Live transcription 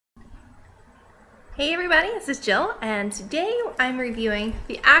Hey everybody, this is Jill, and today I'm reviewing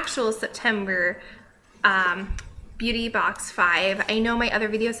the actual September Beauty Box 5. I know my other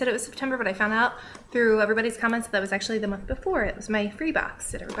video said it was September, but I found out through everybody's comments that was actually the month before. It was my free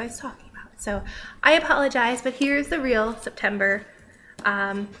box that everybody's talking about. So I apologize, but here's the real September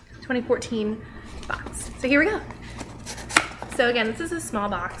 2014 box. So here we go. So again, this is a small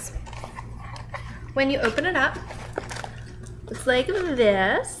box. When you open it up, looks like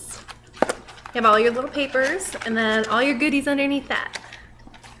this. You have all your little papers and then all your goodies underneath that.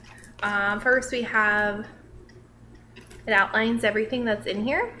 First we have, it outlines everything that's in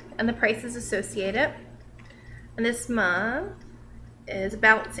here and the prices associated. And this month is a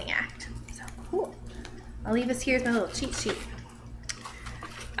balancing act. So cool. I'll leave this here as my little cheat sheet.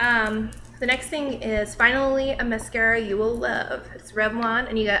 The next thing is finally a mascara you will love. It's Revlon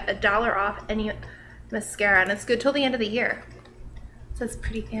and you got $1 off any mascara and it's good till the end of the year. So it's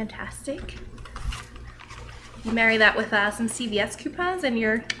pretty fantastic. You marry that with some CVS coupons and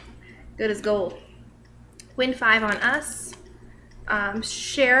you're good as gold. Win 5 on us.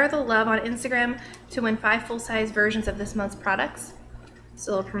 Share the love on Instagram to win 5 full-size versions of this month's products. It's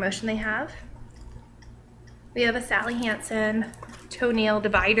a little promotion they have. We have a Sally Hansen toenail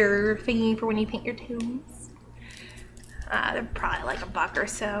divider thingy for when you paint your toes. They're probably like $1 or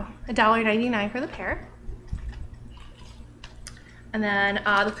so. $1.99 for the pair. And then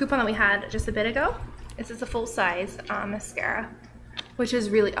the coupon that we had just a bit ago. This is a full-size mascara, which is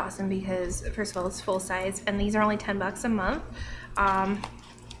really awesome because, first of all, it's full-size, and these are only $10 a month. And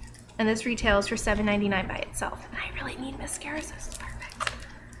this retails for $7.99 by itself. And I really need mascara, so this is perfect.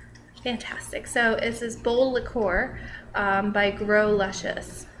 Fantastic. So this is Bold Liqueur by Grow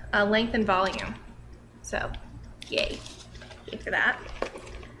Luscious, length and volume. So, yay. Yay for that.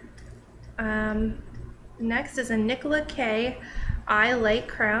 Next is a Nicola K Eye Light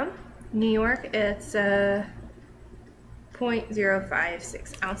Crown. New York, it's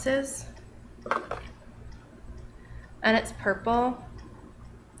 0.056 ounces. And it's purple,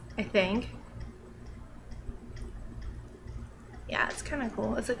 I think. Yeah, it's kind of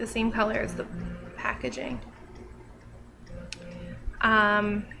cool. It's like the same color as the packaging.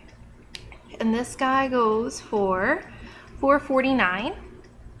 And this guy goes for $4.49.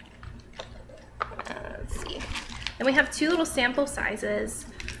 Let's see. Then we have 2 little sample sizes.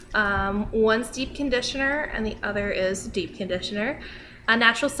 One's deep conditioner and the other is deep conditioner. A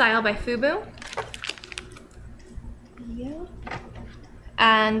Natural Style by Fubu. Yeah.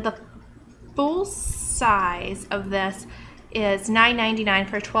 And the full size of this is $9.99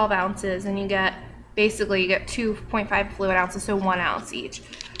 for 12 ounces, and you get basically 2.5 fluid ounces, so 1 ounce each.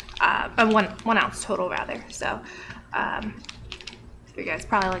 One ounce total rather. So figure it's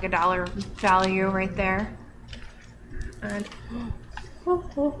probably like $1 value right there. And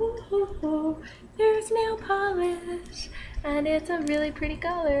there's nail polish, and it's a really pretty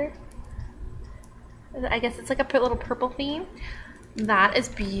color. I guess it's like a little purple theme. That is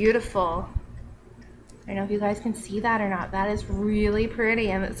beautiful. I don't know if you guys can see that or not. That is really pretty,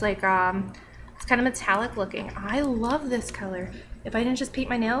 and it's like it's kind of metallic looking. I love this color. If I didn't just paint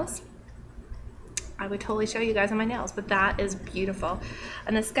my nails, I would totally show you guys on my nails, but that is beautiful.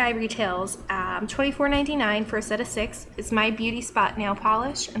 And this guy retails $24.99 for a set of 6. It's My Beauty Spot nail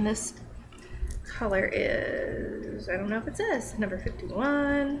polish, and this color is, I don't know if it says, number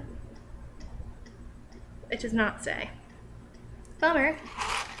 51. It does not say. Bummer.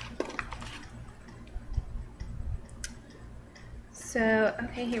 So,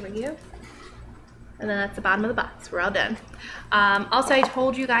 okay, here we go. And then that's the bottom of the box. We're all done. Also, I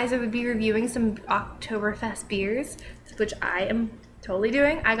told you guys I would be reviewing some Oktoberfest beers, which I am totally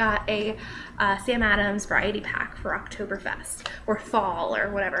doing. I got a Sam Adams variety pack for Oktoberfest, or fall,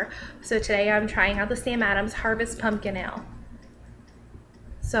 or whatever. So today I'm trying out the Sam Adams Harvest Pumpkin Ale.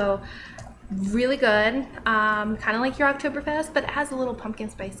 So, really good. Kind of like your Oktoberfest, but it has a little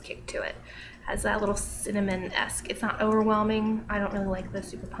pumpkin spice kick to it. Has that little cinnamon-esque. It's not overwhelming. I don't really like the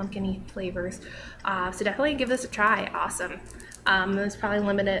super pumpkin-y flavors. So definitely give this a try. Awesome. There's probably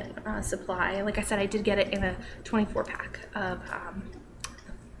limited supply. Like I said, I did get it in a 24 pack of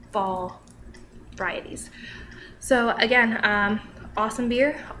fall varieties. So again, awesome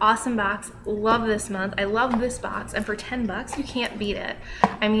beer, awesome box. Love this month. I love this box, and for $10 you can't beat it.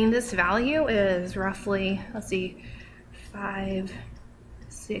 I mean, this value is roughly, let's see, 5,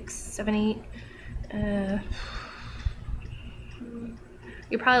 6, 7, 8.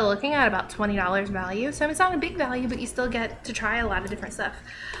 You're probably looking at about $20 value. So it's not a big value, but you still get to try a lot of different stuff.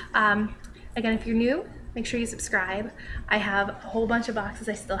 Again, if you're new, make sure you subscribe. I have a whole bunch of boxes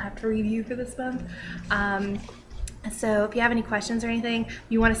I still have to review for this month. So if you have any questions or anything,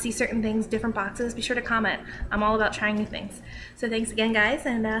 you want to see certain things, different boxes, be sure to comment. I'm all about trying new things. So thanks again, guys,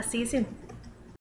 and see you soon.